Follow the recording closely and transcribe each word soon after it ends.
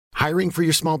Hiring for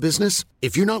your small business?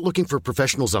 If you're not looking for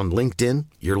professionals on LinkedIn,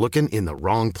 you're looking in the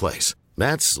wrong place.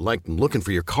 That's like looking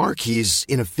for your car keys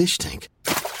in a fish tank.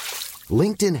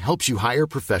 LinkedIn helps you hire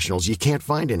professionals you can't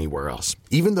find anywhere else,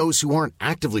 even those who aren't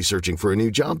actively searching for a new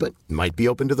job but might be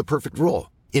open to the perfect role.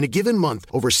 In a given month,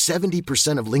 over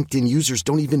 70% of LinkedIn users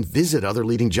don't even visit other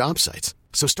leading job sites.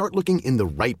 So start looking in the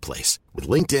right place. With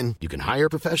LinkedIn, you can hire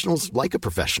professionals like a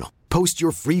professional. Post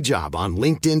your free job on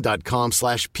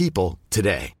linkedin.com/people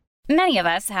today. Many of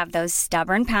us have those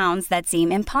stubborn pounds that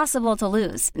seem impossible to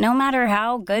lose, no matter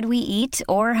how good we eat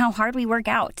or how hard we work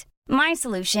out. My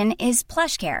solution is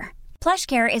PlushCare.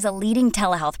 PlushCare is a leading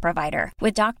telehealth provider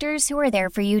with doctors who are there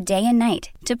for you day and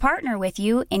night to partner with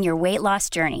you in your weight loss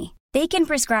journey. They can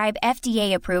prescribe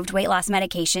FDA-approved weight loss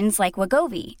medications like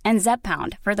Wegovy and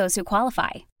Zepbound for those who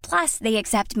qualify. Plus, they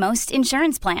accept most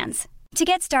insurance plans. To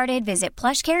get started, visit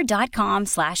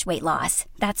plushcare.com/weightloss.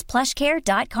 That's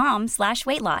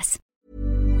plushcare.com/weightloss.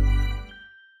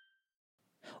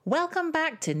 Welcome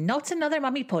back to Not Another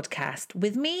Mummy podcast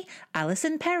with me,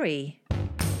 Alison Perry.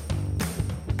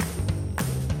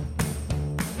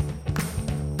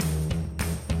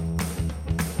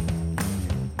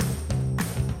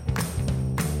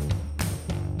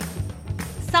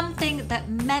 Something that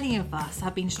many of us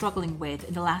have been struggling with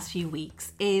in the last few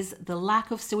weeks is the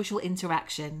lack of social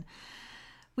interaction.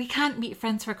 We can't meet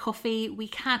friends for coffee, we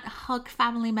can't hug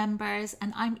family members,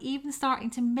 and I'm even starting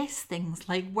to miss things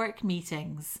like work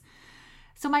meetings.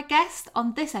 So my guest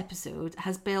on this episode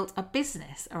has built a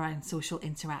business around social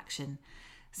interaction.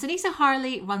 Sunita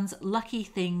Harley runs Lucky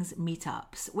Things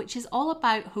Meetups, which is all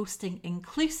about hosting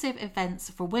inclusive events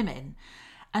for women.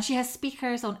 And she has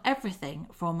speakers on everything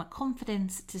from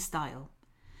confidence to style.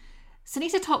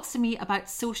 Sunita talks to me about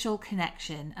social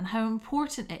connection and how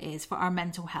important it is for our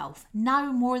mental health, now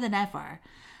more than ever,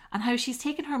 and how she's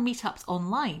taken her meetups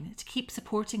online to keep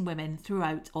supporting women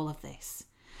throughout all of this.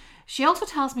 She also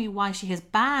tells me why she has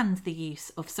banned the use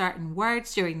of certain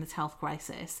words during this health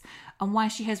crisis and why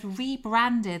she has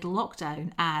rebranded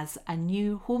lockdown as a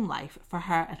new home life for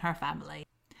her and her family.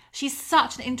 She's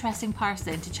such an interesting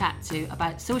person to chat to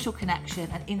about social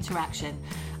connection and interaction,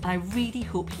 and I really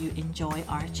hope you enjoy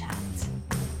our chat.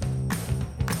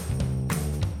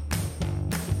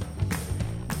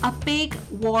 A big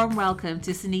warm welcome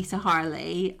to Sunita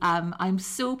Harley. I'm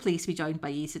so pleased to be joined by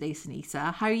you today,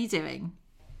 Sunita. How are you doing?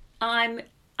 I'm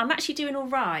actually doing all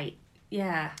right.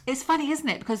 Yeah. It's funny, isn't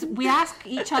it? Because we ask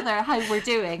each other how we're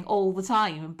doing all the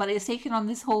time, but it's taken on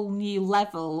this whole new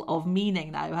level of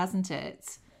meaning now, hasn't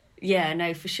it? Yeah,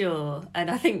 no, for sure.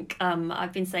 And I think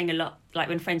I've been saying a lot, like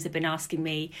when friends have been asking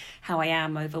me how I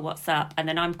am over WhatsApp, and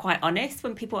then I'm quite honest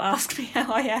when people ask me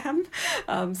how I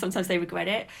am. Sometimes they regret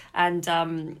it.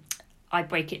 And I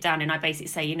break it down and I basically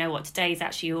say, you know what, today's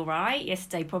actually all right.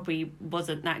 Yesterday probably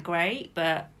wasn't that great,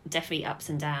 but definitely ups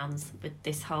and downs with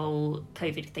this whole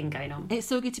COVID thing going on. It's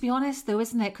so good to be honest though,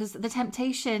 isn't it? Because the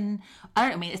temptation,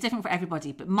 I mean, it's different for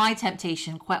everybody, but my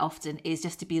temptation quite often is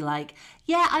just to be like,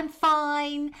 yeah, I'm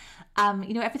fine.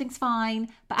 Everything's fine.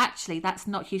 But actually that's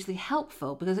not hugely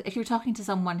helpful, because if you're talking to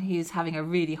someone who's having a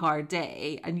really hard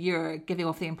day and you're giving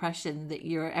off the impression that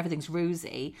everything's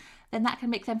rosy, then that can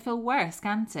make them feel worse,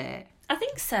 can't it? I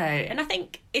think so. And I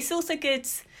think it's also good.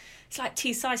 It's like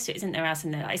two sides to it, isn't there,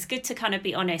 Alison? It's good to kind of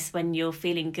be honest when you're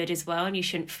feeling good as well, and you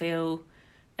shouldn't feel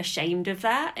ashamed of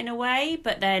that in a way.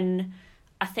 But then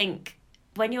I think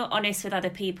when you're honest with other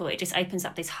people, it just opens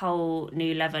up this whole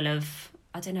new level of,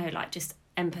 I don't know, like just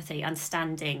empathy,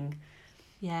 understanding.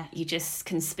 Yeah. You just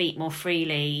can speak more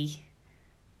freely.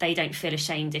 They don't feel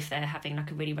ashamed if they're having like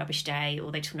a really rubbish day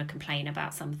or they just want to complain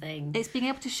about something. It's being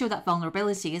able to show that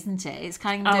vulnerability, isn't it? It's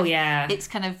kind of, it's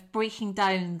kind of breaking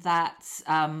down that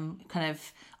kind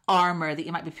of armour that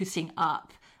you might be putting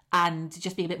up, and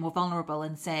just be a bit more vulnerable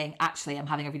and saying, actually, I'm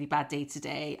having a really bad day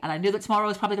today. And I know that tomorrow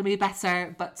is probably going to be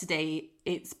better, but today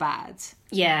it's bad.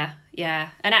 Yeah.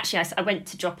 And actually, I went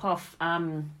to drop off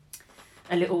a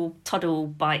little toddle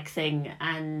bike thing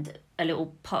and a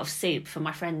little pot of soup for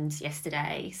my friend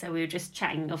yesterday. So we were just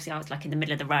chatting. Obviously, I was like in the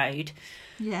middle of the road.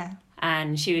 Yeah.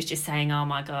 And she was just saying, oh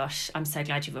my gosh, I'm so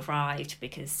glad you've arrived,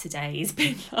 because today's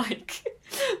been like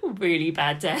a really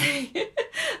bad day.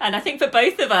 And I think for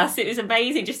both of us, it was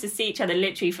amazing just to see each other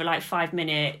literally for like 5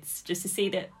 minutes, just to see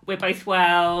that we're both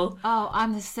well. Oh,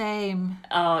 I'm the same.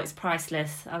 Oh, it's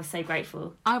priceless. I was so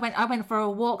grateful. I went for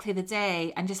a walk the other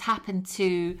day and just happened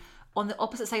to, on the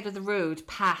opposite side of the road,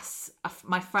 pass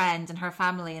my friend and her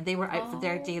family, and they were out for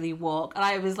their daily walk, and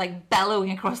I was like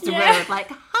bellowing across the road like,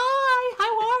 hi,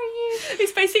 how are you?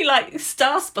 It's basically like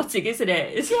star spotting, isn't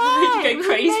it? It's like you go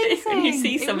crazy when you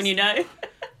see someone you know.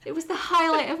 It was the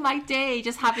highlight of my day,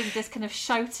 just having this kind of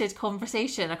shouted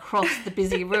conversation across the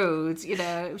busy road. You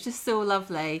know, it was just so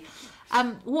lovely.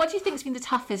 What do you think's been the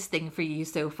toughest thing for you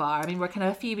so far? I mean, we're kind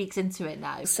of a few weeks into it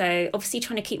now. So obviously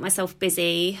trying to keep myself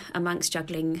busy amongst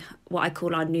juggling what I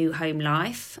call our new home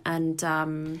life. And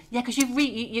yeah, because I was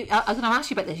going to ask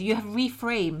you about this. You have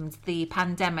reframed the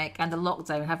pandemic and the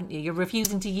lockdown, haven't you? You're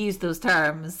refusing to use those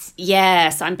terms.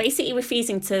 Yes, I'm basically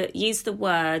refusing to use the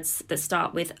words that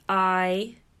start with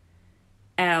I,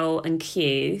 L and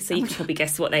Q. So you can probably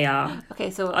guess what they are.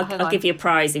 Okay, so I'll give you a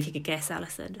prize if you could guess,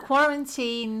 Alison.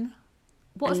 Quarantine.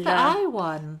 What's the I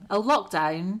one? Oh,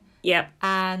 lockdown. Yep.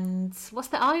 And what's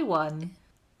the I one?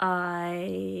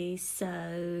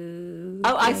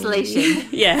 Isolation.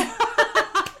 Yeah.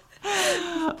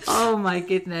 Oh my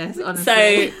goodness,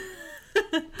 honestly.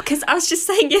 So, because I was just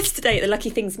saying yesterday at the Lucky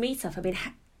Things meetup, I mean,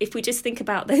 if we just think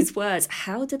about those words,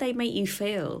 how do they make you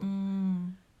feel?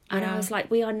 And I was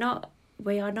like, we are not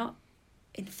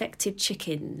infected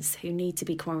chickens who need to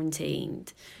be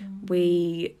quarantined.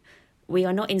 We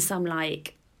are not in some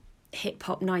like hip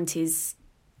hop 90s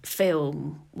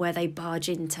film where they barge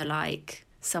into like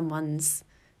someone's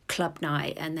club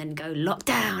night and then go lock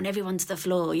down, everyone to the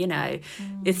floor, you know.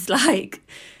 It's like,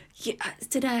 I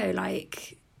don't know,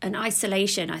 like an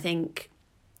isolation. I think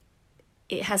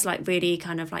it has like really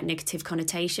kind of like negative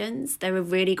connotations. There are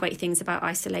really great things about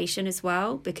isolation as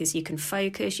well, because you can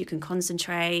focus, you can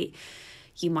concentrate,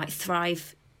 you might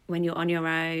thrive when you're on your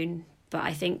own. But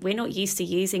I think we're not used to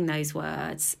using those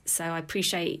words. So I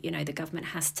appreciate, you know, the government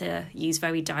has to use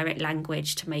very direct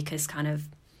language to make us kind of,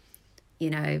 you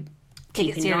know,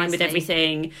 keep in line with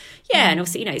everything. Yeah, and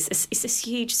obviously, you know, it's this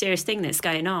huge, serious thing that's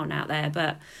going on out there,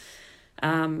 but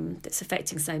that's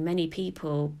affecting so many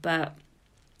people. But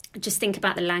just think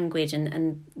about the language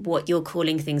and what you're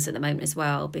calling things at the moment as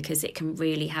well, because it can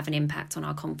really have an impact on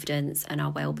our confidence and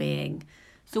our well-being.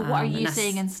 So what are you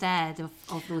saying instead of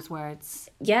those words?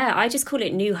 Yeah, I just call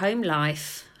it new home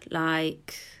life.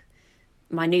 Like,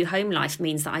 my new home life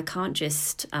means that I can't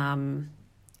just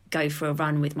go for a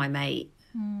run with my mate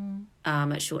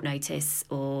at short notice,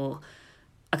 or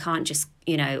I can't just,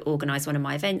 you know, organise one of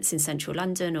my events in central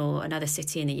London or another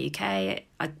city in the UK.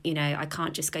 I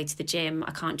can't just go to the gym.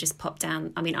 I can't just pop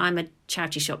down. I mean, I'm a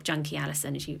charity shop junkie,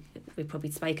 Alison, as we've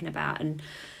probably spoken about, and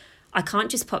I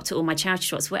can't just pop to all my charity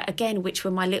shops, which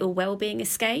were my little well-being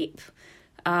escape.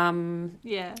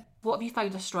 Yeah. What have you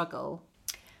found a struggle?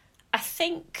 I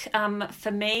think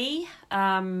for me,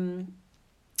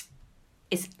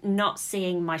 is not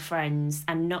seeing my friends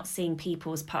and not seeing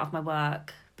people as part of my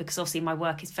work, because obviously my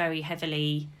work is very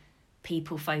heavily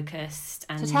people-focused.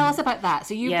 And so tell us about that.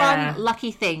 So you run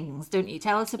Lucky Things, don't you?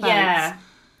 Tell us about... Yeah.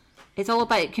 It's all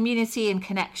about community and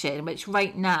connection, which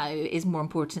right now is more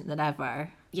important than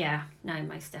ever. Yeah, no,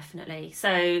 most definitely.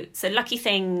 So Lucky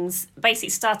Things basically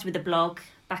started with a blog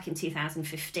back in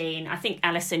 2015. I think,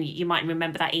 Alison, you might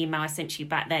remember that email I sent you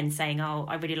back then saying, oh,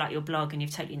 I really like your blog and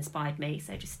you've totally inspired me.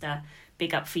 So just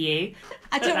big up for you.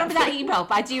 I don't remember that email,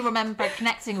 but I do remember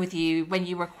connecting with you when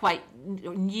you were quite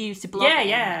new to blogging.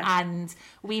 Yeah. And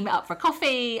we met up for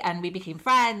coffee and we became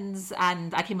friends,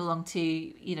 and I came along to,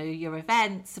 you know, your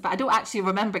events, but I don't actually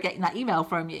remember getting that email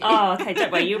from you. Oh, okay,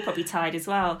 don't worry, you were probably tired as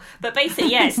well. But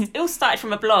basically, yes, it all started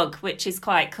from a blog, which is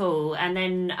quite cool. And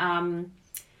then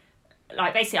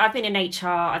basically I've been in HR,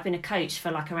 I've been a coach for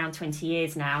like around 20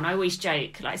 years now, and I always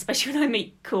joke, like, especially when I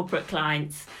meet corporate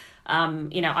clients,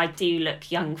 you know, I do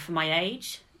look young for my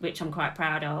age, which I'm quite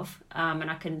proud of, and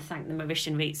I can thank the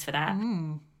Mauritian Roots for that.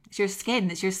 It's your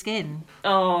skin.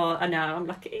 Oh, I know, I'm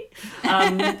lucky.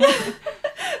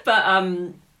 But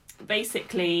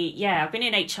basically, yeah, I've been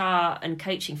in HR and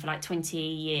coaching for like 20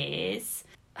 years.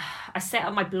 I set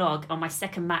up my blog on my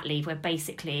second mat leave, where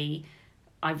basically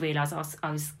I realised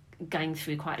I was going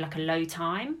through quite like a low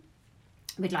time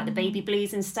with like the baby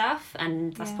blues and stuff,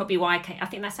 and that's probably why I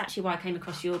think that's actually why I came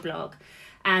across your blog.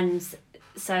 And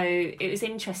so it was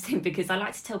interesting because I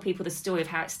like to tell people the story of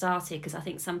how it started, because I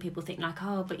think some people think like,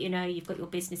 oh, but you know, you've got your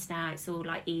business now, it's all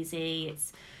like easy,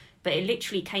 but it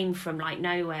literally came from like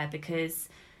nowhere, because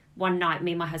one night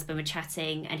me and my husband were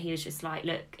chatting and he was just like,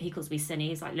 look, he calls me Sunny,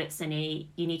 he's like, look, Sunny,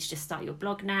 you need to just start your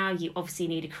blog now, you obviously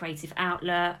need a creative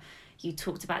outlet. You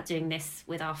talked about doing this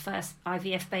with our first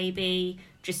IVF baby.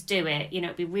 Just do it. You know,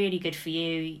 it'd be really good for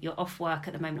you. You're off work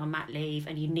at the moment on mat leave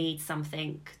and you need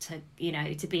something to, you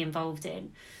know, to be involved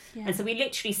in. Yeah. And so we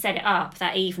literally set it up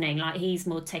that evening. Like, he's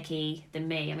more techie than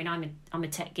me. I mean, I'm a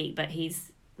tech geek, but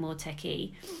he's more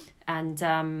techie. And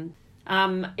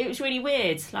it was really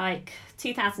weird. Like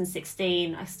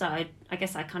 2016, I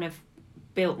guess I kind of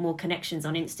built more connections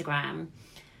on Instagram.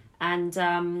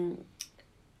 And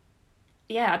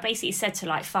I basically said to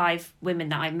like 5 women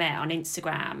that I met on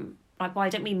Instagram, like, why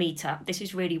don't we meet up? This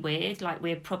is really weird. Like,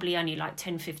 we're probably only like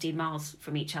 10, 15 miles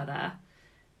from each other.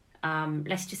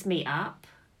 Let's just meet up.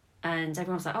 And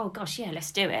everyone was like, oh gosh, yeah,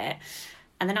 let's do it.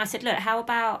 And then I said, look,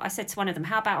 I said to one of them,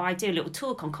 how about I do a little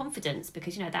talk on confidence?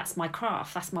 Because, you know, that's my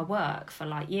craft, that's my work for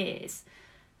like years.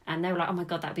 And they were like, oh my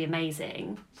God, that'd be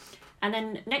amazing. And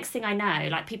then next thing I know,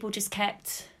 like, people just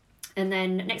kept, and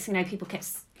then next thing I know, people kept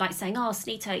like saying, oh,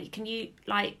 Sunita, can you,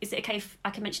 like, is it okay if I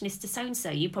can mention this to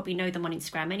so-and-so? You probably know them on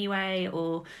Instagram anyway,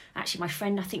 or actually my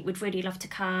friend, I think, would really love to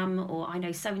come, or I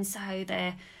know so-and-so,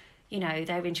 they're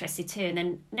interested too. And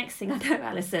then next thing I know,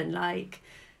 Alison, like,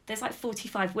 there's like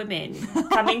 45 women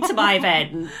coming to my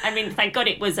event. I mean, thank God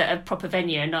it was at a proper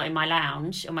venue and not in my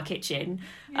lounge or my kitchen.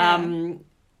 Yeah.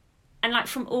 And like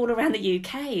from all around the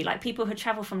UK, like people who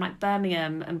travel from like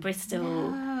Birmingham and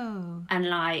Bristol and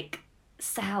like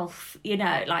south, you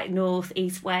know, like north,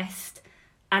 east, west.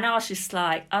 And I was just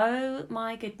like, oh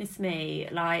my goodness me,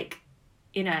 like,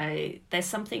 you know, there's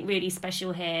something really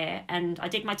special here. And I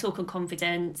did my talk on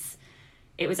confidence.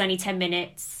 It was only 10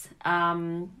 minutes.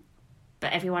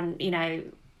 But everyone, you know,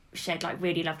 shared like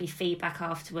really lovely feedback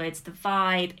afterwards. The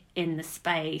vibe in the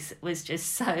space was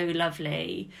just so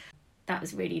lovely. That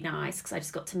was really nice because I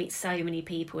just got to meet so many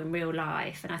people in real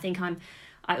life. And I think I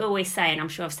always say, and I'm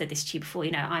sure I've said this to you before, you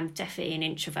know, I'm definitely an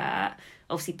introvert.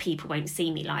 Obviously, people won't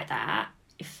see me like that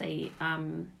if they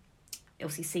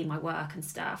obviously see my work and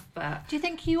stuff. But do you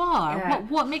think you are? Yeah.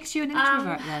 What makes you an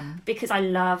introvert then? Because I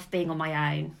love being on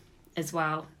my own as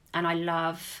well. And I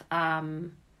love...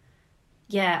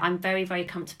 I'm very, very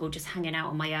comfortable just hanging out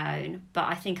on my own. But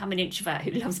I think I'm an introvert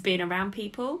who loves being around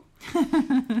people.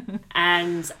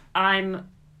 And I'm,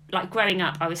 like, growing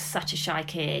up, I was such a shy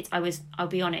kid. I'll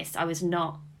be honest, I was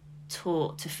not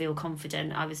taught to feel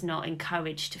confident. I was not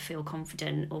encouraged to feel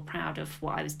confident or proud of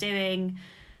what I was doing.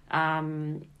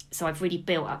 So I've really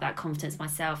built up that confidence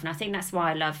myself. And I think that's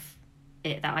why I love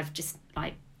it, that I've just,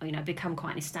 like, you know, become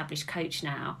quite an established coach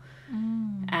now.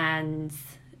 And...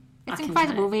 It's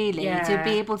incredible, really, to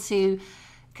be able to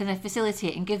kind of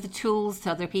facilitate and give the tools to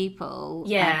other people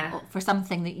for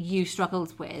something that you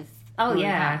struggled with. Oh,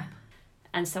 yeah.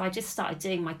 And so I just started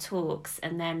doing my talks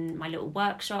and then my little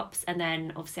workshops. And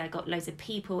then obviously I got loads of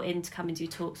people in to come and do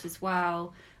talks as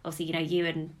well. Obviously, you know, you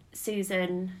and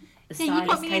Susan... you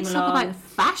got me to talk about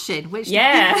fashion, which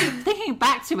thinking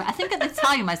back to it, I think at the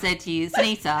time I said to you,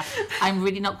 Sunita, I'm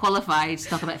really not qualified to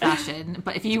talk about fashion,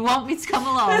 but if you want me to come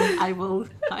along, I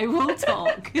will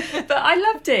talk. But I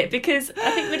loved it because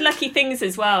I think with Lucky Things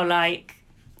as well, like,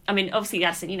 I mean, obviously,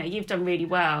 Alison, you know, you've done really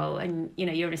well and, you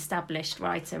know, you're an established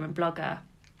writer and blogger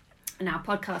and now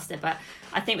podcaster, but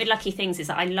I think with Lucky Things is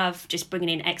that I love just bringing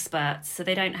in experts so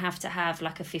they don't have to have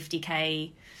like a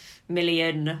 50k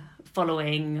million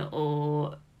following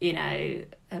or, you know,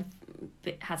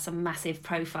 had some massive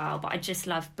profile, but I just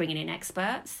love bringing in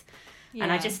experts. And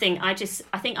I think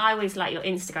I always like your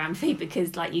Instagram feed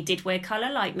because, like, you did wear colour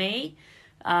like me,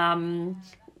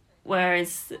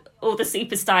 whereas all the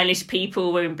super stylish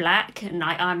people were in black and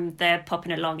I'm there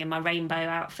popping along in my rainbow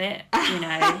outfit, you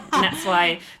know. And that's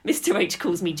why Mr. H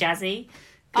calls me Jazzy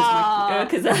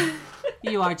because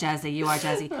You are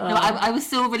jazzy. No, I was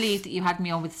so relieved that you had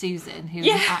me on with Susan, who's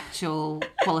an actual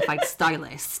qualified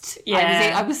stylist.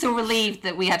 Yeah. I was so relieved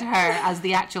that we had her as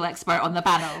the actual expert on the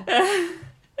panel.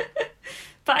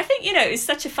 But I think, you know, it's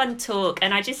such a fun talk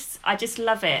and I just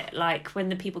love it. Like when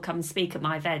the people come and speak at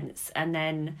my events and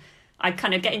then I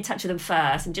kind of get in touch with them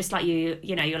first and just like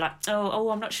you know, you're like, oh,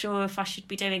 I'm not sure if I should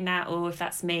be doing that or if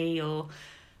that's me or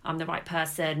I'm the right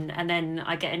person. And then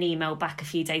I get an email back a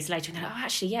few days later and they're like, oh,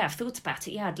 actually, yeah, I've thought about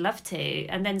it. Yeah, I'd love to.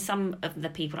 And then some of the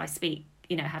people I speak,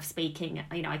 you know, have speaking,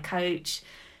 you know, I coach.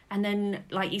 And then,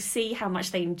 like, you see how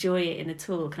much they enjoy it in the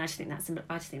talk, and I just think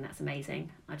that's amazing.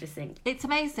 I just think it's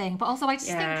amazing, but also I just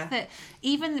think that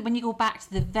even when you go back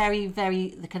to the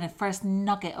the kind of first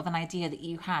nugget of an idea that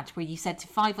you had, where you said to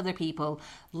 5 other people,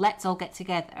 "Let's all get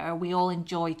together. We all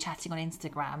enjoy chatting on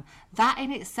Instagram." That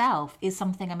in itself is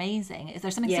something amazing. Is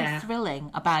there something so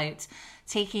thrilling about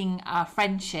taking a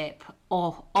friendship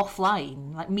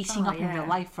offline, like meeting up in real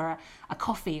life for a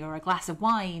coffee or a glass of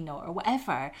wine or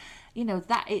whatever? You know,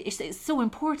 that it's so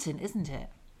important, isn't it?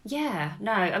 Yeah,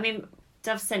 no, I mean,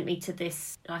 Dove sent me to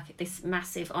this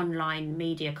massive online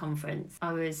media conference.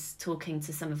 I was talking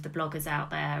to some of the bloggers out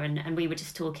there and we were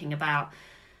just talking about,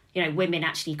 you know, women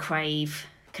actually crave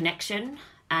connection.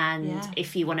 And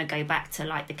if you want to go back to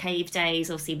like the cave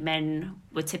days, obviously men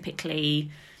were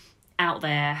typically out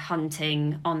there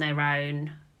hunting on their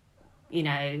own, you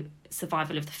know,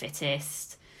 survival of the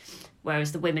fittest.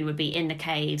 Whereas the women would be in the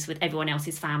caves with everyone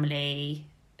else's family,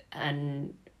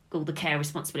 and all the care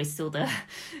responsibilities, all the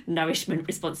nourishment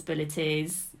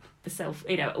responsibilities, the self,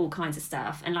 all kinds of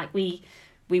stuff. And like we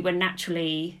were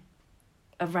naturally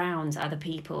around other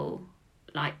people,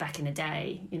 like back in the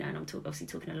day, and I'm obviously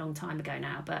talking a long time ago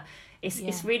now, but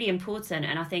it's really important.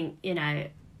 And I think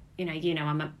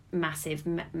I'm a massive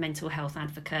mental health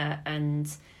advocate, and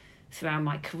throughout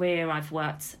my career I've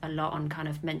worked a lot on kind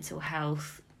of mental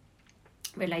health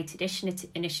related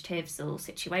initiatives or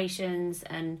situations,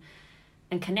 and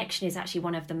connection is actually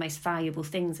one of the most valuable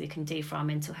things we can do for our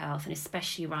mental health, and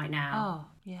especially right now. Oh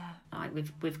yeah, like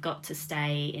we've got to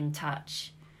stay in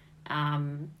touch.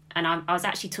 And I was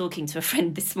actually talking to a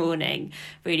friend this morning,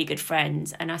 really good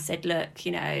friend, and I said, look,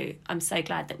 I'm so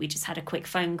glad that we just had a quick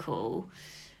phone call,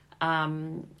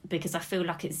 because I feel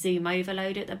like it's Zoom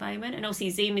overload at the moment. And obviously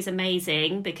Zoom is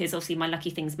amazing because obviously my Lucky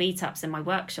Things meetups and my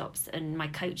workshops and my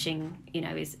coaching,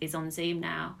 is on Zoom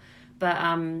now. But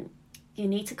you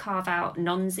need to carve out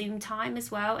non-Zoom time as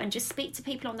well and just speak to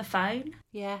people on the phone.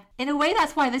 Yeah. In a way,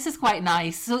 that's why this is quite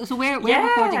nice. So we're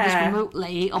recording this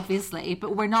remotely, obviously,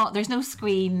 but we're not, there's no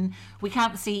screen. We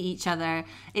can't see each other.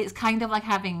 It's kind of like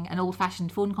having an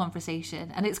old-fashioned phone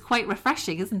conversation, and it's quite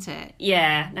refreshing, isn't it?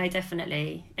 Yeah, no,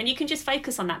 definitely. And you can just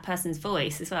focus on that person's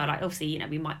voice as well. Like, obviously,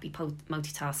 we might be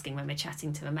multitasking when we're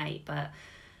chatting to a mate, but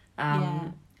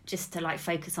just to like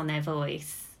focus on their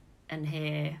voice and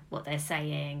hear what they're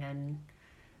saying, and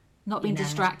not being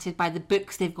distracted by the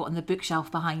books they've got on the bookshelf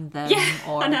behind them,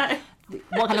 or I know.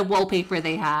 what kind of wallpaper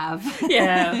they have.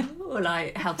 Yeah, or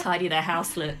like how tidy their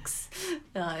house looks.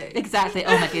 Exactly.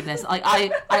 Oh my goodness!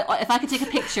 I if I could take a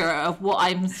picture of what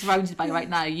I'm surrounded by right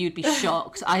now, you'd be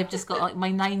shocked. I've just got like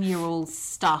my 9-year-old's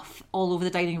stuff all over the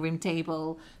dining room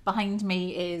table. Behind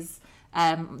me is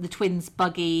the twins'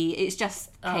 buggy. It's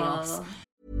just chaos.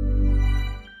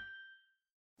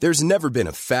 There's never been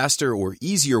a faster or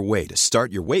easier way to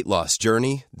start your weight loss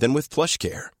journey than with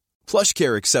PlushCare.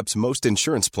 PlushCare accepts most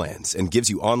insurance plans and gives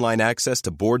you online access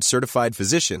to board-certified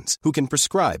physicians who can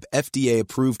prescribe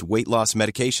FDA-approved weight loss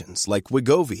medications like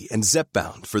Wegovy and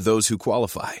Zepbound for those who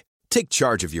qualify. Take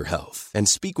charge of your health and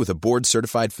speak with a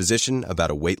board-certified physician about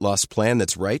a weight loss plan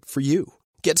that's right for you.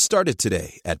 Get started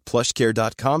today at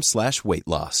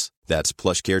plushcare.com/weight-loss. That's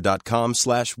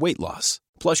plushcare.com/weight-loss.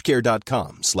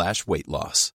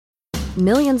 plushcare.com/weight-loss.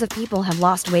 Millions of people have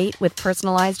lost weight with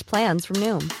personalized plans from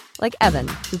Noom. Like Evan,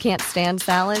 who can't stand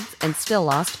salads and still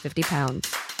lost 50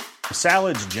 pounds.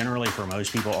 Salads generally for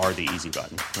most people are the easy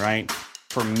button, right?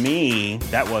 For me,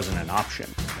 that wasn't an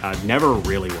option. I never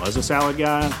really was a salad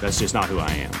guy. That's just not who I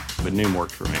am. But Noom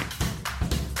worked for me.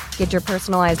 Get your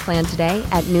personalized plan today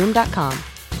at Noom.com.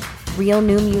 Real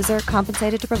Noom user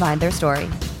compensated to provide their story.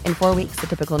 In 4 weeks, the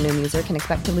typical Noom user can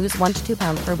expect to lose 1 to 2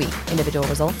 pounds per week. Individual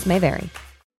results may vary.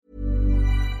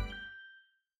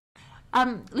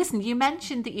 Listen, you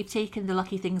mentioned that you've taken the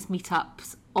Lucky Things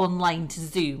meetups online to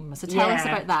Zoom. So tell us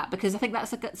about that, because I think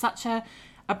that's such a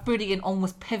brilliant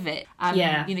almost pivot.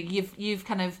 You've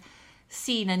kind of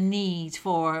seen a need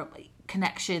for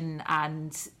connection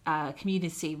and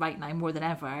community right now more than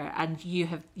ever, and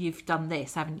you've done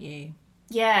this, haven't you?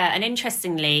 Yeah, and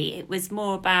interestingly, it was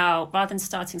more about, rather than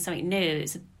starting something new,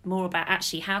 it's more about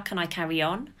actually how can I carry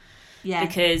on? Yeah.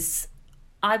 Because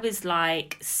I was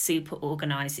like super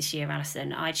organised this year,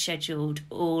 Alison. I'd scheduled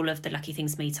all of the Lucky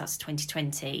Things meetups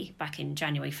 2020 back in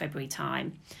January, February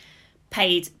time.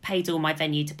 Paid all my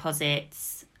venue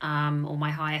deposits, all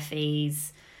my hire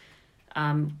fees,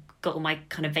 got all my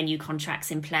kind of venue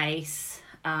contracts in place,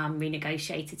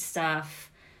 renegotiated stuff.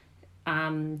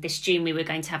 This June we were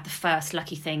going to have the first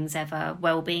Lucky Things ever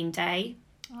Wellbeing Day,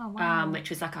 which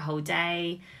was like a whole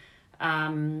day.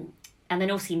 And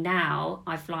then obviously now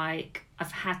I've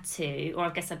had to, or I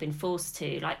guess I've been forced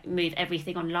to, like move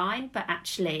everything online. But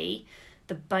actually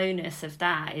the bonus of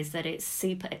that is that it's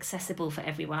super accessible for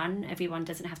everyone. Everyone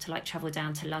doesn't have to like travel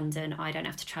down to London. I don't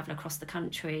have to travel across the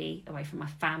country away from my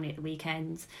family at the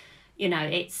weekends.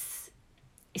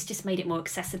 It's just made it more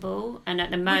accessible. And at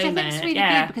the moment, which I think is really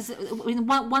good, because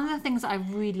one of the things that I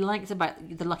really liked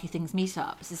about the Lucky Things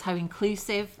meetups is how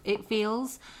inclusive it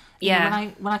feels.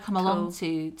 When I come along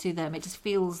to them, it just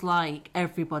feels like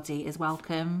everybody is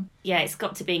welcome. Yeah, it's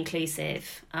got to be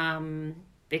inclusive,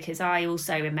 because I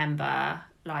also remember,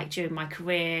 like, during my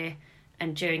career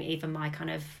and during even my kind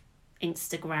of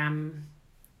Instagram,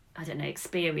 I don't know,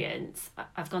 experience,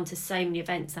 I've gone to so many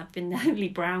events. I've been the only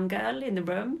brown girl in the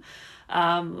room,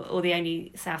 or the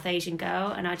only South Asian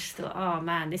girl, and I just thought, oh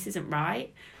man, this isn't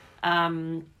right.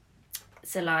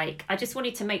 So like, I just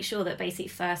wanted to make sure that basically,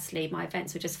 firstly, my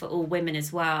events were just for all women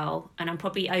as well. And I'm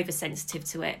probably oversensitive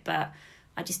to it, but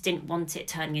I just didn't want it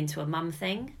turning into a mum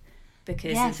thing.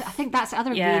 because yes, I think that's the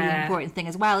other really important thing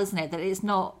as well, isn't it? That it's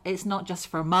not just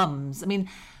for mums. I mean,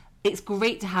 it's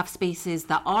great to have spaces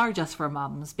that are just for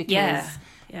mums, because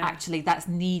actually that's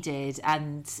needed,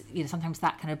 and sometimes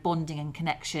that kind of bonding and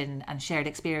connection and shared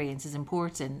experience is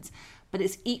important. But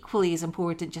it's equally as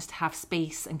important just to have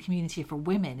space and community for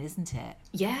women, isn't it?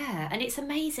 Yeah, and it's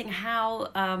amazing how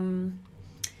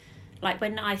like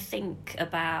when I think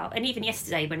about, and even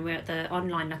yesterday when we were at the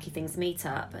online Lucky Things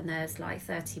meetup, and there's like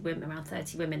around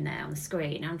 30 women there on the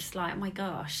screen, I'm just like, oh my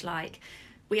gosh, like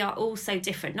we are all so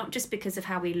different, not just because of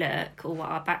how we look or what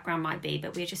our background might be,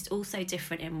 but we're just all so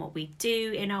different in what we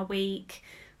do in our week,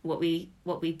 what we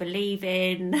believe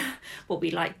in, what we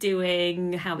like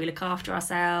doing, how we look after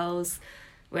ourselves.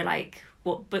 We're like,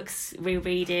 what books we're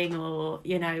reading, or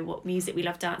what music we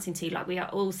love dancing to. Like, we are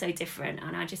all so different,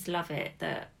 and I just love it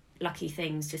that Lucky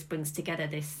Things just brings together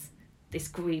this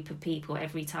group of people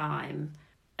every time.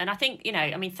 And I think,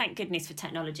 thank goodness for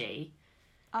technology.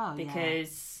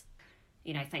 Because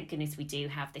thank goodness we do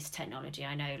have this technology.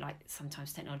 I know, like,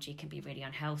 sometimes technology can be really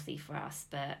unhealthy for us,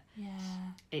 but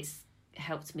it's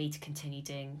helped me to continue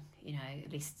doing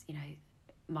at least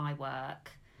my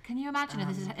work. Can you imagine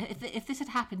if this had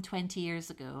happened 20 years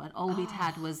ago, and all we'd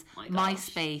had was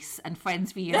MySpace and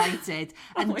Friends Reunited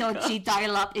and dodgy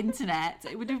dial-up internet?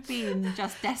 It would have been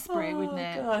just desperate, wouldn't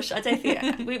it? Oh gosh, I don't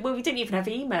think we didn't even have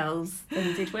emails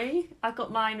then, did we? I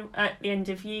got mine at the end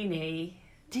of uni.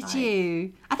 Did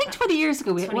you? I think 20 years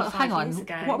ago. Hang on. Years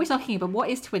ago. What are we talking about? What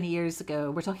is 20 years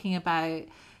ago? We're talking about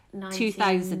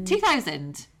 2000.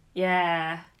 2000.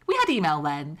 Yeah. We had email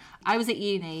then. I was at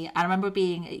uni. I remember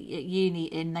being at uni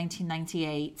in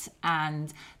 1998,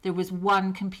 and there was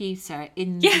one computer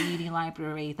in the uni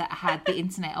library that had the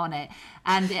internet on it,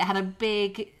 and it had a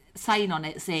big sign on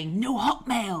it saying no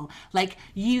Hotmail. Like,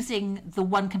 using the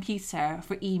one computer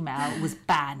for email was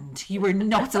banned. You were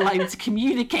not allowed to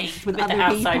communicate with other the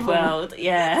outside people. world.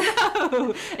 Yeah.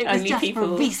 No, it was Only just people.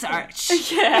 for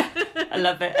research. Yeah, I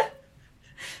love it.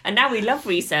 And now we love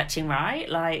researching, right?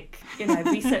 Like,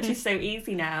 research is so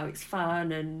easy now. It's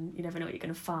fun, and you never know what you're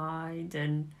going to find.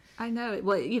 And I know.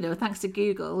 Well, thanks to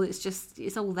Google,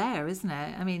 it's all there, isn't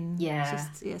it? I mean,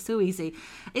 it's just so easy.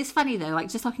 It's funny though, like,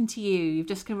 just talking to you've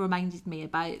just kind of reminded me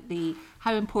about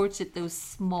how important those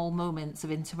small moments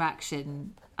of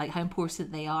interaction, like how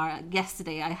important they are.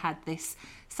 Yesterday, I had this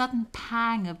sudden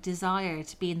pang of desire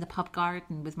to be in the pub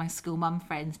garden with my school mum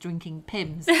friends drinking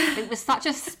Pimm's. It was such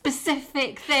a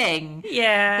specific thing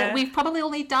that we've probably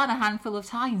only done a handful of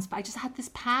times, but I just had this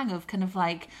pang of kind of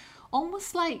like,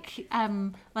 almost like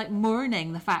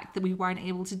mourning the fact that we weren't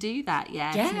able to do that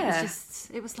yet. Yeah.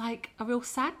 It was like a real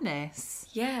sadness.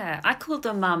 Yeah, I call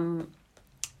them,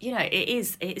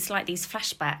 it's like these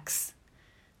flashbacks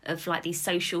of like these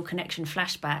social connection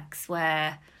flashbacks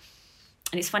where,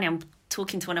 and it's funny, I'm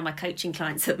talking to one of my coaching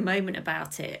clients at the moment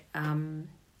about it,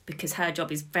 because her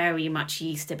job is very much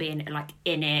used to being like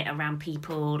in it, around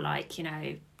people, like,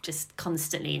 just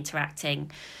constantly interacting.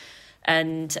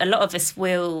 And a lot of us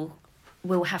will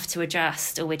have to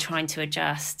adjust, or we're trying to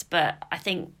adjust. But I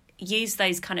think use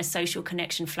those kind of social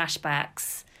connection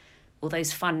flashbacks, or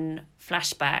those fun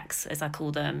flashbacks, as I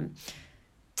call them,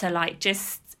 to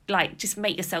just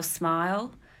make yourself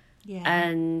smile. Yeah.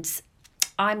 And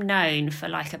I'm known for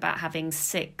about having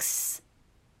 6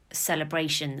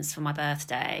 celebrations for my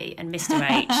birthday, and Mr.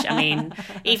 H, I mean,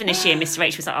 even this year Mr.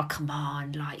 H was like, oh come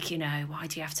on, why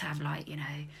do you have to have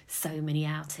so many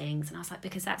outings? And I was like,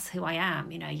 because that's who I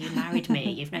am. You married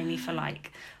me, you've known me for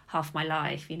half my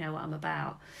life, you know what I'm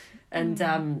about. And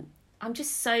I'm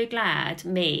just so glad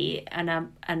me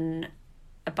and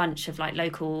a bunch of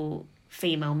local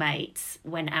female mates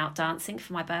went out dancing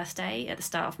for my birthday at the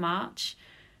start of March,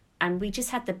 and we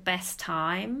just had the best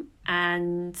time.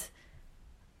 And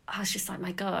I was just like,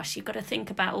 my gosh, you've got to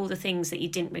think about all the things that you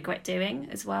didn't regret doing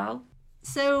as well.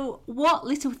 So what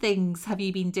little things have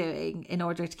you been doing in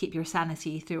order to keep your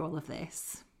sanity through all of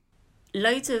this?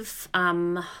 Loads of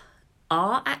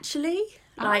art, actually.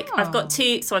 I've got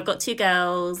 2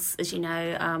 girls, as you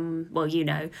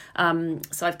know,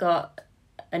 so I've got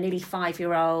a nearly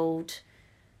 5-year-old,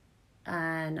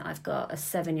 and I've got a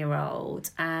 7-year-old,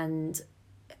 and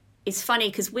it's funny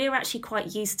because we're actually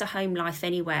quite used to home life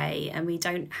anyway, and we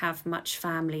don't have much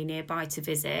family nearby to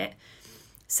visit.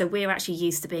 So we're actually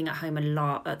used to being at home a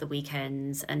lot at the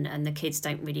weekends, and the kids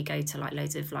don't really go to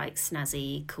loads of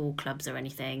snazzy cool clubs or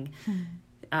anything.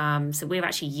 So we're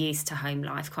actually used to home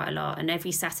life quite a lot. And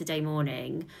every Saturday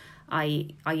morning,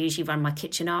 I usually run my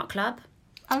kitchen art club.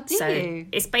 Oh, do you?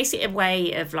 It's basically a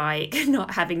way of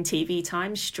not having TV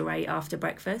time straight after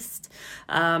breakfast.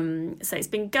 So it's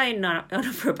been going on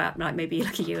for about maybe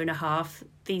a year and a half.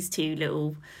 these two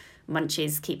little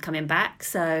munches keep coming back,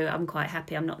 so I'm quite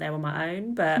happy I'm not there on my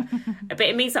own, but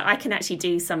it means that I can actually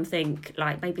do something,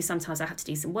 like maybe sometimes I have to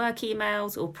do some work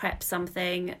emails or prep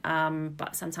something,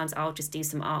 but sometimes I'll just do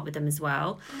some art with them as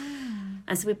well.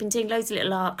 And so we've been doing loads of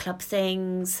little art club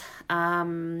things.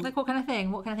 Like what kind of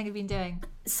thing have you been doing?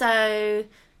 So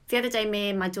the other day, me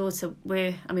and my daughter,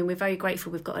 we're very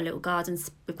grateful we've got a little garden,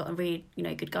 we've got a really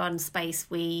good garden space.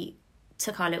 We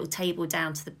took our little table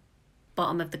down to the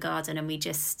bottom of the garden and we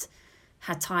just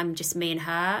had time, just me and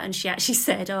her, and she actually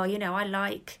said, I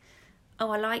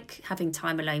like having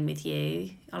time alone with you.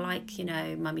 I like,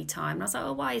 mummy time. And I was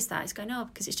like, why is that? It's going,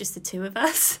 because it's just the two of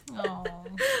us. Oh.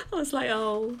 I was like,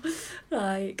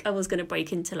 I was going to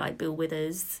break into like Bill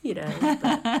Withers, but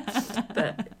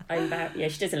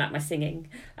she doesn't like my singing.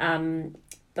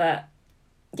 But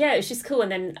yeah, it was just cool.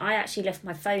 And then I actually left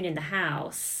my phone in the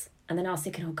house. And then I was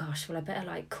thinking, oh gosh, well, I better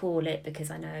like call it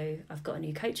because I know I've got a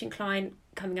new coaching client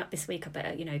coming up this week. I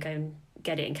better, go and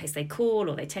get it in case they call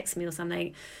or they text me or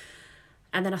something.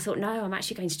 And then I thought, no, I'm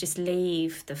actually going to just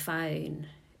leave the phone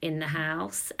in the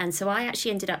house. And so I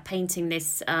actually ended up painting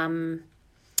this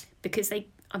because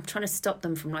I'm trying to stop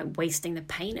them from like wasting the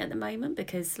paint at the moment,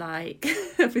 because like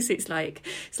obviously it's like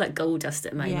gold dust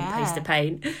at the moment, poster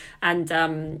paint.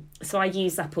 And so I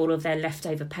use up all of their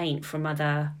leftover paint from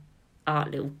other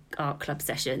little art club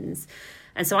sessions,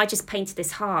 and so I just painted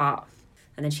this heart,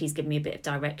 and then she's given me a bit of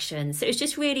direction. So it was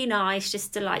just really nice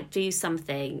just to like do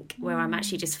something where I'm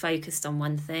actually just focused on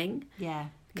one thing,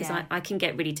 because I can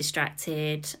get really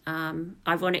distracted.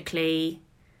 Ironically,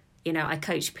 I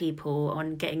coach people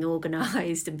on getting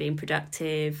organised and being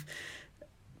productive,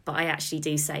 but I actually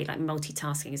do say like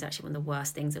multitasking is actually one of the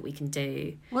worst things that we can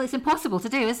do. Well, it's impossible to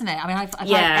do, isn't it? I mean, I've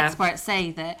had experts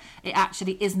say that it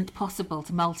actually isn't possible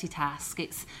to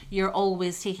multitask. You're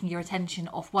always taking your attention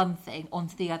off one thing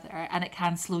onto the other, and it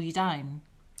can slow you down.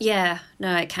 Yeah,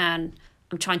 no, it can.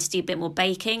 I'm trying to do a bit more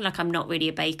baking. Like, I'm not really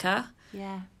a baker.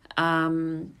 Yeah.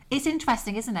 It's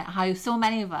interesting, isn't it, how so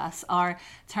many of us are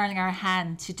turning our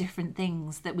hand to different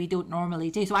things that we don't normally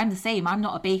do. So I'm the same. I'm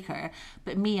not a baker,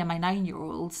 but me and my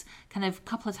 9-year-olds, kind of a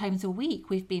couple of times a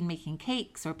week, we've been making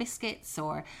cakes or biscuits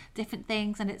or different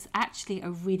things, and it's actually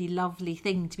a really lovely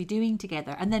thing to be doing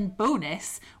together. And then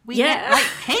bonus, we get like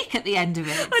cake at the end of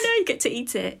it. I know, you get to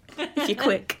eat it if you're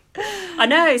quick. I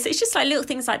know. So it's just like little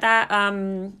things like that.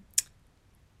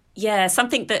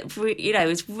 Something that,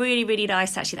 was really, really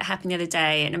nice actually that happened the other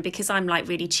day. And because I'm like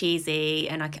really cheesy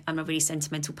and I'm a really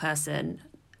sentimental person,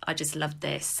 I just loved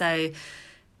this. So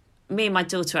me and my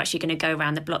daughter are actually going to go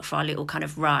around the block for our little kind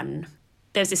of run.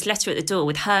 There was this letter at the door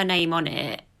with her name on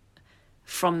it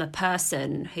from the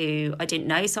person who I didn't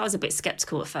know. So I was a bit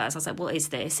sceptical at first. I was like, what is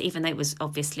this? Even though it was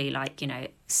obviously like,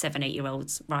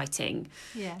 7-8-year-olds writing.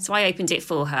 Yeah. So I opened it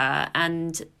for her,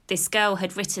 and this girl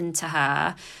had written to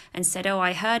her and said,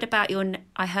 I heard about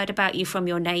you from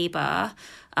your neighbour.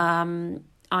 I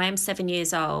am 7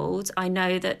 years old. I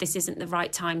know that this isn't the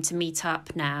right time to meet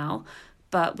up now,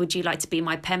 but would you like to be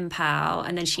my pen pal?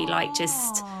 And then she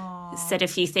just said a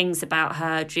few things about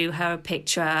her, drew her a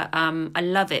picture. I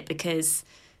love it because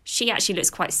she actually looks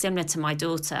quite similar to my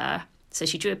daughter. So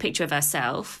she drew a picture of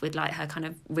herself with like her kind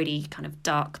of really kind of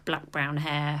dark black brown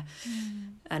hair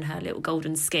and her little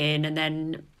golden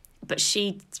skin. But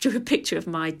she drew a picture of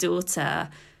my daughter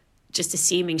just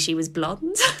assuming she was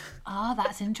blonde. Oh,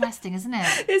 that's interesting, isn't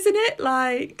it? Isn't it?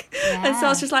 Like, and so I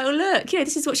was just like, look,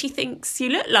 this is what she thinks you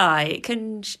look like.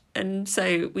 And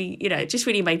so we, it just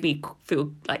really made me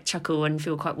feel like chuckle and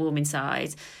feel quite warm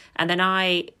inside. And then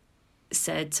I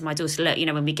said to my daughter, look,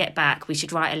 when we get back, we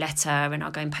should write a letter and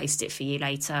I'll go and post it for you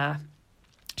later.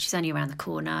 She's only around the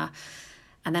corner.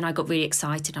 And then I got really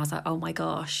excited. I was like, oh my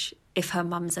gosh, if her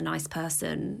mum's a nice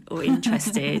person or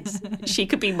interested, she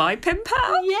could be my pen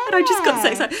pal. Yeah. And I just got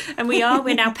so excited. And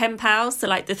we're now pen pals. So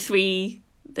like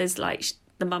there's like,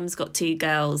 the mum's got 2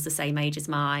 girls the same age as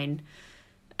mine.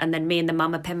 And then me and the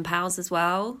mum are pen pals as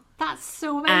well. That's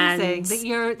so amazing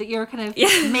that you're kind of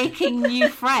making new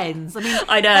friends. I mean,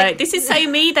 I know, like, this is so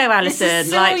me though, Alison. This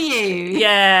is so like, you.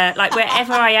 Yeah, like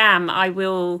wherever I am, I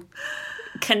will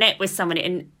connect with someone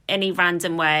in any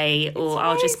random way, or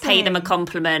I'll just pay them a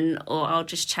compliment, or I'll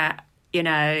just chat,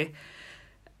 And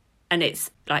it's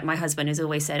like my husband has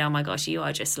always said, oh my gosh, you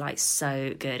are just like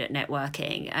so good at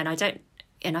networking. And I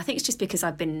think it's just because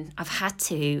I've had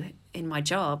to in my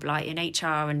job, like in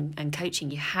HR and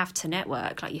coaching, you have to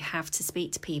network, like you have to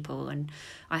speak to people, and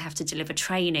I have to deliver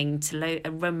training to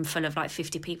a room full of like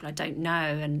 50 people I don't know,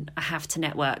 and I have to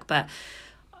network. But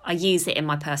I use it in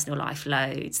my personal life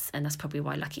loads, and that's probably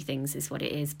why Lucky Things is what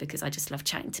it is, because I just love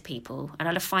chatting to people and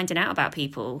I love finding out about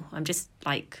people. I'm just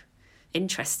like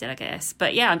interested, I guess.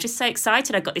 But yeah, I'm just so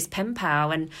excited. I got this pen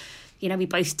pal, and we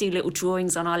both do little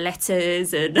drawings on our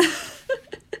letters, and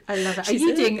I love it.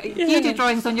 You do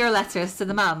drawings on your letters to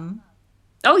the mum?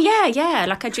 Oh yeah.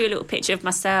 Like I drew a little picture of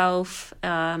myself,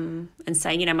 and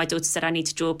saying, my daughter said I need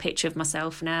to draw a picture of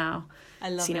myself now. I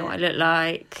love so it. What I look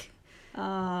like.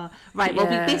 Right. Well,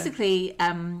 we basically,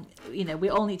 we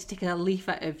all need to take a leaf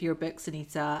out of your books,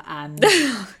 Anita. And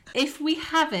if we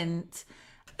haven't,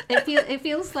 it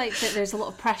feels like that there's a lot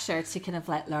of pressure to kind of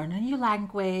like learn a new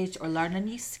language or learn a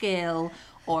new skill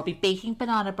or be baking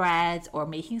banana bread or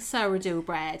making sourdough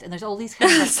bread. And there's all these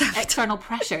kind of like external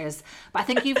pressures. But I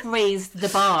think you've raised the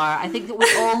bar. I think that we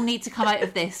all need to come out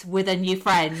of this with a new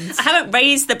friend. I haven't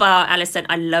raised the bar, Alison.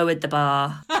 I lowered the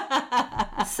bar.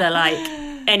 So like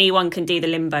anyone can do the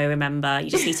limbo, remember? You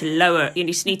just need to lower. You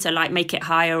just need to like make it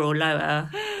higher or lower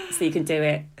so you can do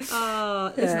it.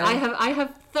 Oh, listen, I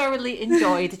have thoroughly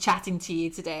enjoyed chatting to you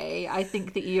today. I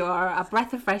think that you are a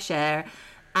breath of fresh air.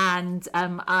 And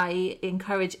I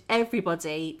encourage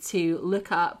everybody to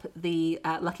look up the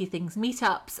Lucky Things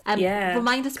meetups.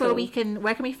 Remind us where can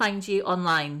we find you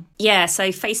online? Yeah, so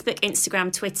Facebook,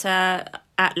 Instagram, Twitter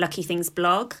at Lucky Things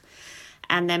blog.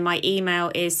 And then my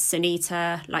email is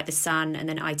Sunita, like the sun, and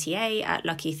then ITA at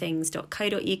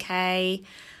luckythings.co.uk.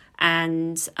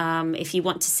 And if you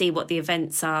want to see what the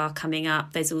events are coming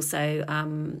up, there's also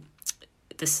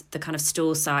the kind of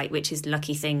store site, which is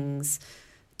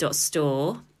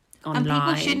luckythings.store online. And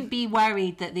people shouldn't be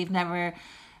worried that they've never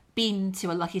been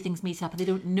to a Lucky Things meetup and they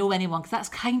don't know anyone, because that's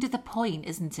kind of the point,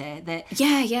 isn't it? That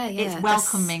it's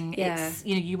welcoming. It's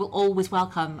you will always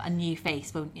welcome a new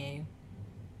face, won't you?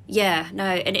 Yeah, no,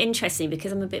 and interesting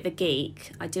because I'm a bit of a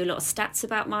geek. I do a lot of stats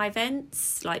about my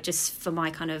events, like just for my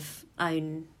kind of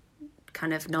own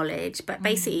kind of knowledge. But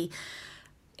basically,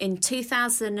 in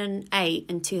 2018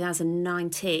 and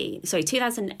 2019,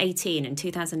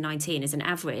 as an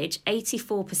average,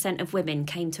 84% of women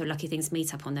came to a Lucky Things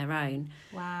meetup on their own.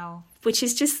 Wow. Which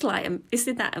is just like,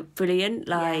 isn't that brilliant?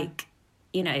 Like,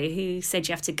 who said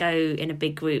you have to go in a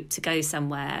big group to go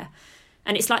somewhere?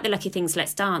 And it's like the Lucky Things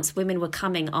Let's Dance. Women were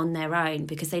coming on their own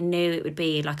because they knew it would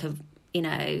be like a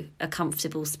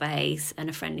comfortable space and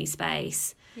a friendly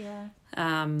space. Yeah.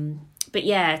 But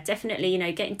yeah, definitely,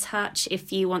 get in touch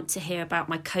if you want to hear about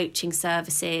my coaching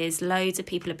services. Loads of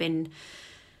people have been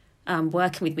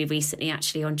working with me recently,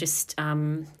 actually, on just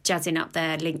jazzing up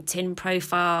their LinkedIn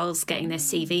profiles, getting their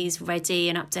CVs ready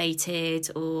and updated,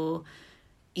 or,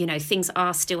 things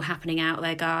are still happening out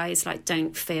there, guys. Like,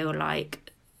 don't feel like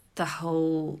the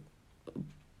whole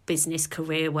business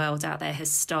career world out there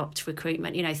has stopped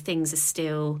recruitment. things are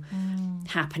still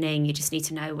happening. You just need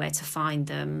to know where to find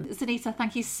them. Sunita,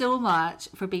 thank you so much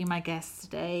for being my guest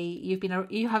today. You've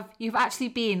actually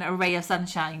been a ray of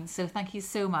sunshine, so thank you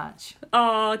so much.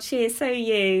 Oh, cheers. So are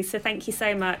you. So thank you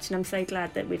so much, and I'm so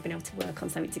glad that we've been able to work on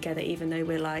something together, even though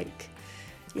we're like,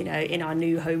 in our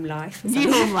new home life. New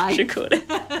home life. Should call it.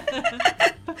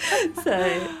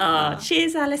 So,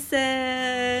 cheers,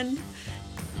 Alison.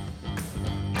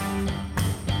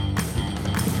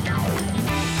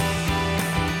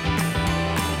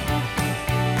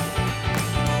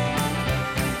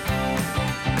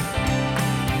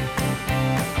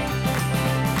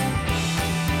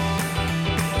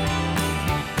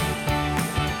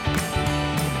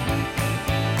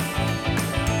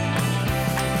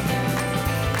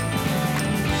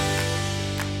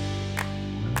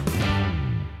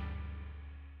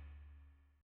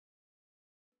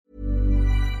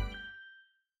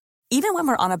 Even when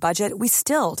we're on a budget, we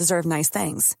still deserve nice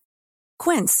things.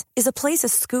 Quince is a place to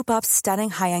scoop up stunning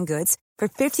high-end goods for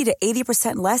 50 to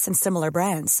 80% less than similar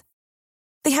brands.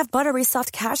 They have buttery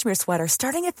soft cashmere sweaters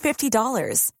starting at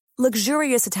 $50,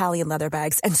 luxurious Italian leather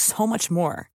bags, and so much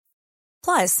more.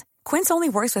 Plus, Quince only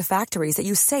works with factories that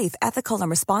use safe, ethical, and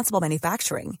responsible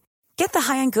manufacturing. Get the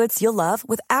high-end goods you'll love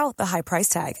without the high price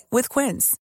tag with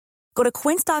Quince. Go to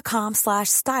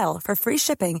quince.com/style for free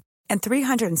shipping and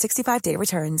 365-day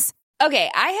returns.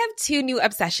 Okay, I have two new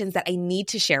obsessions that I need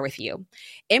to share with you.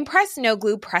 Impress No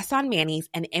Glue Press-On Manis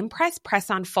and Impress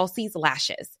Press-On Falsies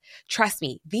Lashes. Trust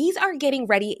me, these are getting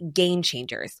ready game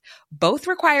changers. Both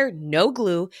require no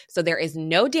glue, so there is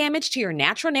no damage to your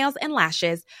natural nails and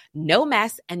lashes, no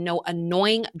mess, and no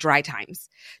annoying dry times.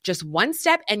 Just one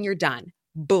step and you're done.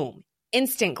 Boom.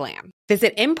 Instant glam.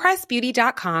 Visit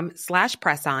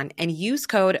impressbeauty.com/presson and use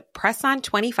code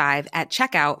PRESSON25 at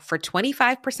checkout for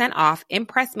 25% off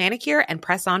Impress Manicure and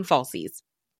Press-On Falsies.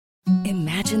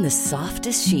 Imagine the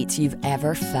softest sheets you've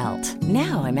ever felt.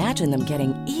 Now imagine them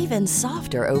getting even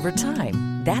softer over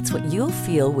time. That's what you'll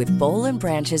feel with Boll &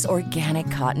 Branch's organic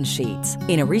cotton sheets.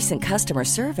 In a recent customer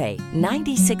survey,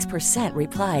 96%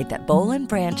 replied that Boll &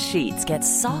 Branch sheets get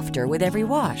softer with every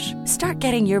wash. Start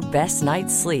getting your best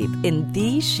night's sleep in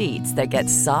these sheets that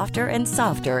get softer and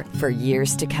softer for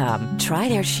years to come. Try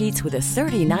their sheets with a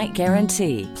 30-night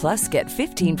guarantee. Plus, get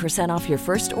 15% off your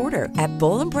first order at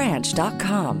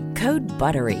bollandbranch.com. Code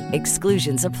BUTTERY.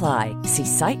 Exclusions apply. See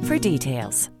site for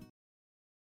details.